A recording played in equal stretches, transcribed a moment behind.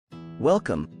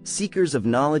Welcome, seekers of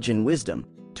knowledge and wisdom,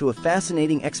 to a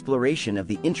fascinating exploration of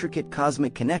the intricate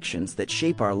cosmic connections that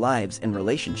shape our lives and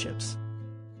relationships.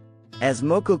 As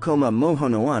Mokokoma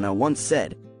Mohonoana once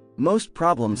said, most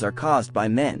problems are caused by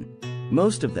men,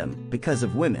 most of them because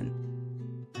of women.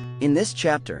 In this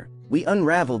chapter, we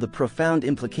unravel the profound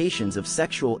implications of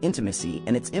sexual intimacy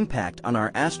and its impact on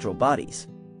our astral bodies.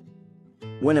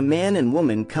 When a man and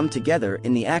woman come together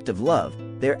in the act of love,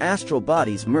 their astral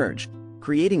bodies merge,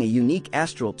 creating a unique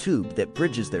astral tube that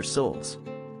bridges their souls.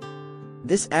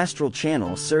 This astral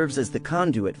channel serves as the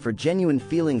conduit for genuine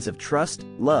feelings of trust,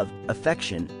 love,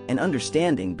 affection, and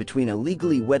understanding between a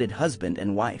legally wedded husband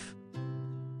and wife.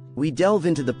 We delve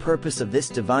into the purpose of this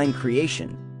divine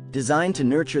creation, designed to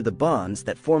nurture the bonds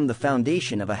that form the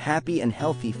foundation of a happy and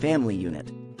healthy family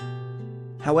unit.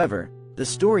 However, the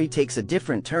story takes a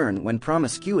different turn when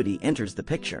promiscuity enters the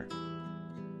picture.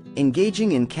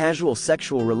 Engaging in casual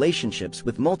sexual relationships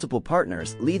with multiple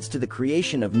partners leads to the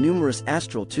creation of numerous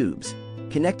astral tubes,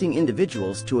 connecting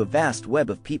individuals to a vast web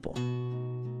of people.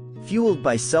 Fueled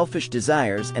by selfish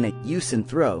desires and a use and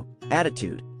throw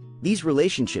attitude, these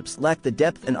relationships lack the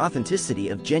depth and authenticity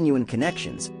of genuine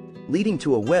connections, leading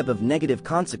to a web of negative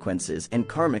consequences and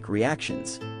karmic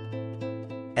reactions.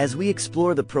 As we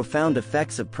explore the profound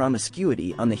effects of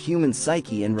promiscuity on the human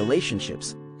psyche and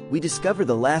relationships, we discover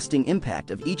the lasting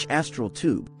impact of each astral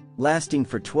tube, lasting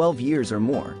for 12 years or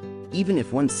more, even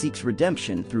if one seeks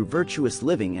redemption through virtuous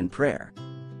living and prayer.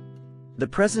 The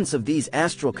presence of these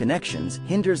astral connections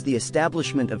hinders the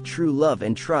establishment of true love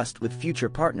and trust with future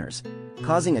partners,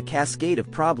 causing a cascade of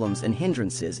problems and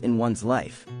hindrances in one's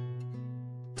life.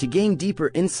 To gain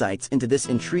deeper insights into this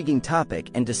intriguing topic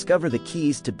and discover the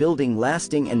keys to building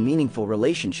lasting and meaningful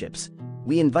relationships,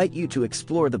 we invite you to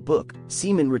explore the book,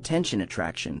 Semen Retention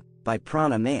Attraction, by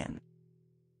PRANA Man.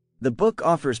 The book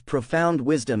offers profound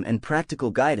wisdom and practical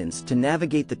guidance to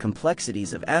navigate the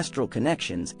complexities of astral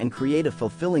connections and create a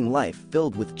fulfilling life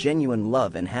filled with genuine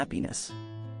love and happiness.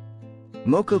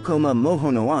 Mokokoma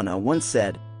Mohonoana once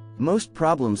said, "Most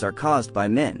problems are caused by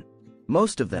men,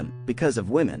 most of them because of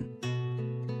women."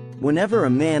 Whenever a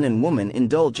man and woman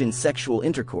indulge in sexual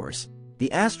intercourse,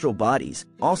 the astral bodies,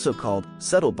 also called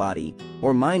subtle body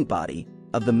or mind body,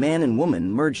 of the man and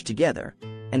woman merge together,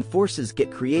 and forces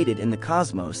get created in the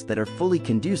cosmos that are fully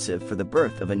conducive for the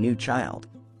birth of a new child.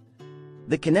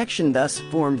 The connection thus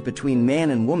formed between man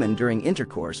and woman during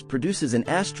intercourse produces an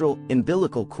astral,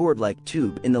 umbilical cord-like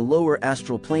tube in the lower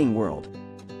astral plane world.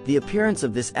 The appearance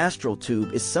of this astral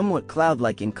tube is somewhat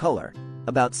cloud-like in color,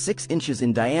 about 6 inches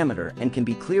in diameter, and can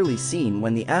be clearly seen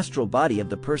when the astral body of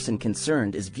the person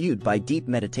concerned is viewed by deep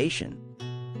meditation.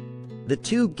 The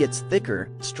tube gets thicker,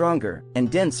 stronger, and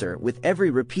denser with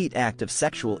every repeat act of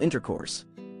sexual intercourse.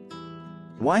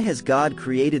 Why has God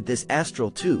created this astral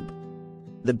tube?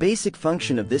 The basic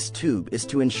function of this tube is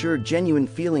to ensure genuine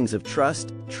feelings of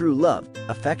trust, true love,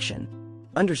 affection,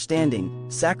 understanding,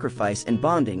 sacrifice, and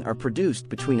bonding are produced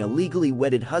between a legally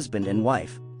wedded husband and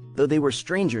wife, though they were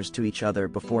strangers to each other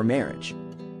before marriage.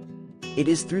 It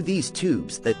is through these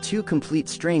tubes that two complete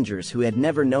strangers who had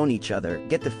never known each other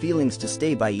get the feelings to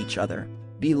stay by each other,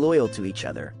 be loyal to each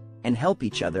other, and help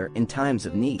each other in times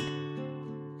of need.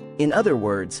 In other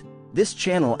words, this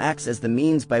channel acts as the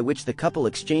means by which the couple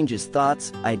exchanges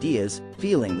thoughts, ideas,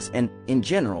 feelings, and, in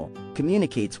general,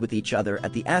 communicates with each other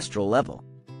at the astral level.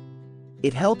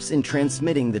 It helps in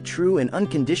transmitting the true and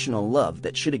unconditional love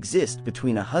that should exist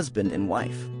between a husband and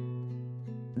wife.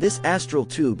 This astral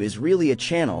tube is really a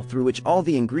channel through which all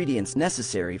the ingredients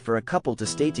necessary for a couple to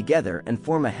stay together and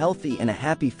form a healthy and a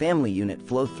happy family unit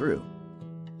flow through.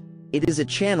 It is a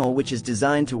channel which is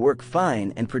designed to work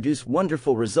fine and produce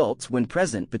wonderful results when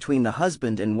present between the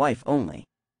husband and wife only.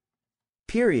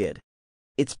 Period.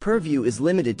 Its purview is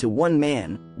limited to one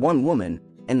man, one woman,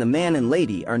 and the man and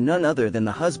lady are none other than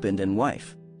the husband and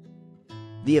wife.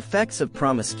 The effects of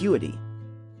promiscuity.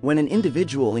 When an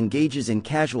individual engages in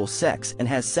casual sex and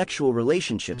has sexual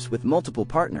relationships with multiple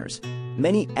partners,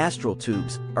 many astral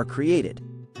tubes are created,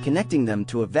 connecting them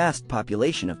to a vast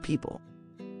population of people.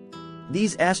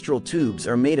 These astral tubes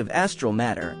are made of astral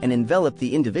matter and envelop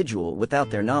the individual without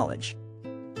their knowledge.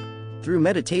 Through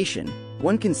meditation,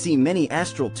 one can see many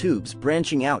astral tubes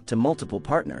branching out to multiple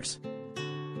partners.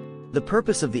 The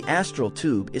purpose of the astral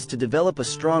tube is to develop a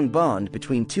strong bond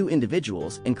between two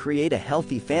individuals and create a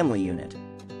healthy family unit.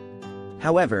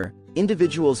 However,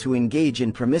 individuals who engage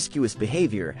in promiscuous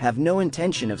behavior have no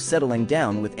intention of settling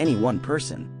down with any one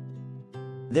person.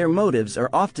 Their motives are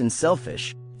often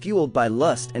selfish, fueled by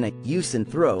lust and a use and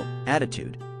throw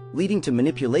attitude, leading to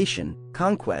manipulation,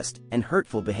 conquest, and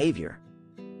hurtful behavior.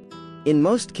 In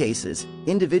most cases,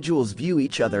 individuals view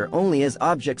each other only as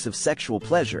objects of sexual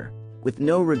pleasure, with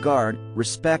no regard,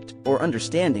 respect, or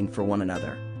understanding for one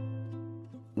another.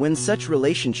 When such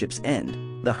relationships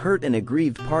end, the hurt and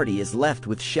aggrieved party is left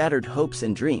with shattered hopes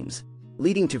and dreams,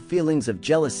 leading to feelings of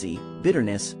jealousy,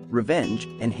 bitterness, revenge,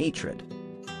 and hatred.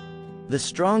 The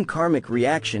strong karmic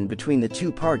reaction between the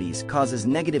two parties causes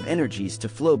negative energies to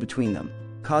flow between them,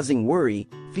 causing worry,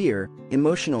 fear,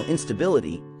 emotional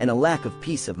instability, and a lack of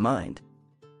peace of mind.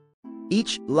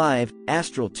 Each live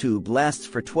astral tube lasts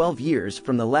for 12 years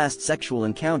from the last sexual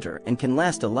encounter and can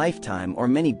last a lifetime or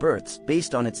many births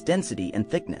based on its density and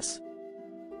thickness.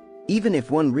 Even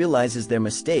if one realizes their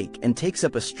mistake and takes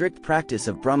up a strict practice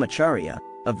of brahmacharya,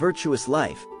 a virtuous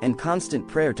life, and constant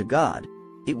prayer to God,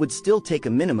 it would still take a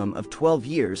minimum of 12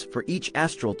 years for each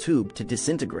astral tube to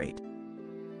disintegrate.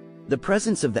 The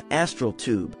presence of the astral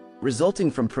tube,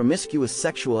 resulting from promiscuous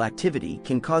sexual activity,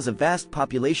 can cause a vast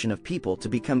population of people to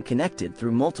become connected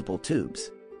through multiple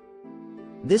tubes.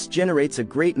 This generates a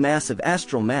great mass of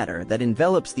astral matter that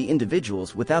envelops the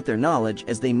individuals without their knowledge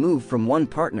as they move from one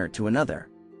partner to another.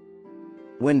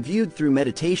 When viewed through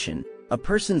meditation, a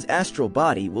person's astral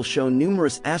body will show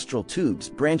numerous astral tubes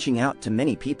branching out to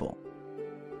many people.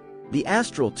 The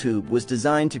astral tube was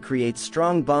designed to create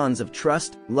strong bonds of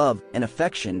trust, love, and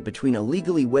affection between a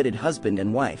legally wedded husband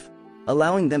and wife,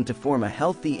 allowing them to form a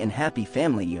healthy and happy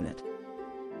family unit.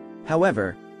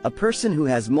 However, a person who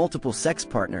has multiple sex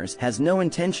partners has no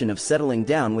intention of settling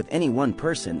down with any one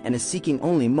person and is seeking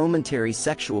only momentary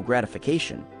sexual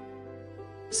gratification.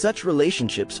 Such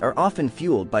relationships are often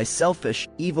fueled by selfish,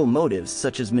 evil motives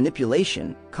such as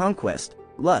manipulation, conquest,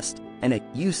 lust, and a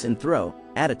use and throw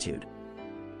attitude.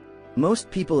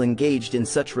 Most people engaged in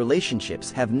such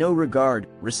relationships have no regard,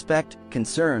 respect,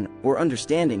 concern, or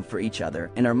understanding for each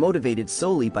other and are motivated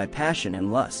solely by passion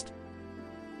and lust.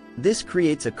 This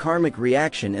creates a karmic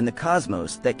reaction in the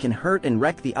cosmos that can hurt and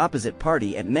wreck the opposite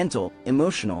party at mental,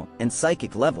 emotional, and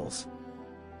psychic levels.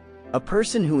 A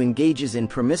person who engages in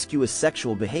promiscuous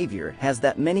sexual behavior has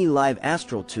that many live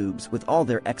astral tubes with all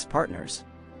their ex-partners.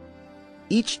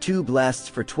 Each tube lasts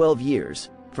for 12 years,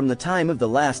 from the time of the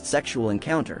last sexual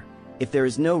encounter, if there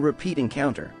is no repeat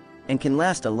encounter, and can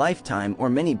last a lifetime or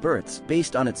many births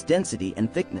based on its density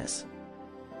and thickness.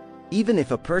 Even if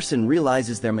a person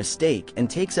realizes their mistake and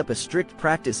takes up a strict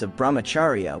practice of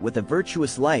brahmacharya with a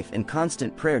virtuous life and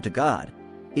constant prayer to God,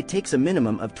 it takes a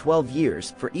minimum of 12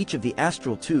 years for each of the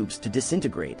astral tubes to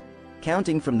disintegrate,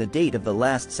 counting from the date of the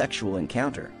last sexual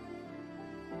encounter.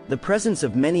 The presence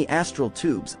of many astral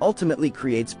tubes ultimately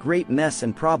creates great mess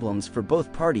and problems for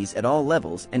both parties at all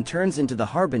levels and turns into the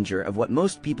harbinger of what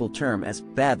most people term as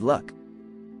bad luck.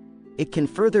 It can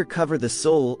further cover the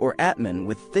soul or Atman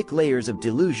with thick layers of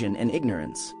delusion and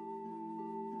ignorance.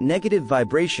 Negative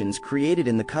vibrations created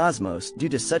in the cosmos due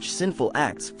to such sinful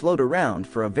acts float around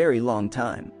for a very long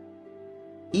time.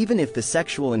 Even if the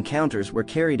sexual encounters were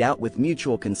carried out with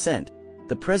mutual consent,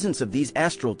 the presence of these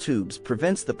astral tubes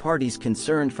prevents the parties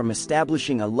concerned from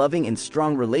establishing a loving and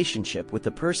strong relationship with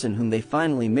the person whom they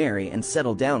finally marry and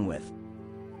settle down with.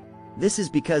 This is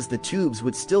because the tubes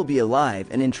would still be alive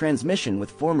and in transmission with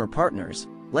former partners,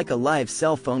 like a live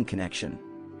cell phone connection.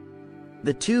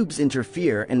 The tubes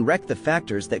interfere and wreck the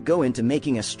factors that go into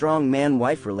making a strong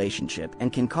man-wife relationship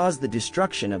and can cause the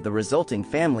destruction of the resulting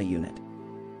family unit.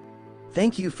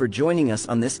 Thank you for joining us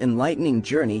on this enlightening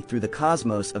journey through the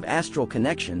cosmos of astral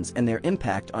connections and their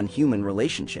impact on human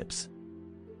relationships.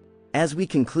 As we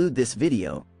conclude this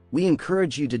video, we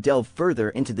encourage you to delve further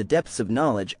into the depths of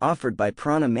knowledge offered by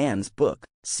Prana Man's book,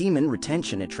 Semen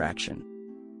Retention Attraction.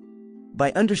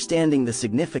 By understanding the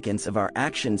significance of our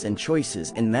actions and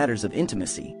choices in matters of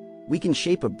intimacy, we can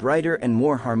shape a brighter and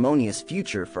more harmonious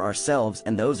future for ourselves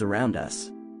and those around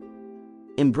us.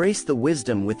 Embrace the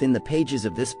wisdom within the pages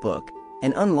of this book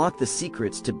and unlock the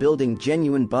secrets to building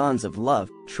genuine bonds of love,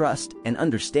 trust, and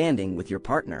understanding with your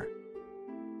partner.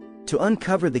 To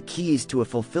uncover the keys to a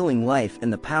fulfilling life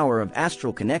and the power of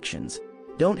astral connections,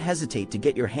 don't hesitate to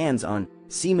get your hands on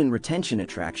Semen Retention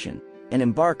Attraction and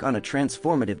embark on a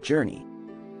transformative journey.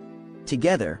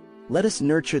 Together, let us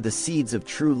nurture the seeds of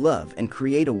true love and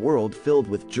create a world filled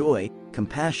with joy,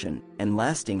 compassion, and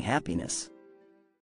lasting happiness.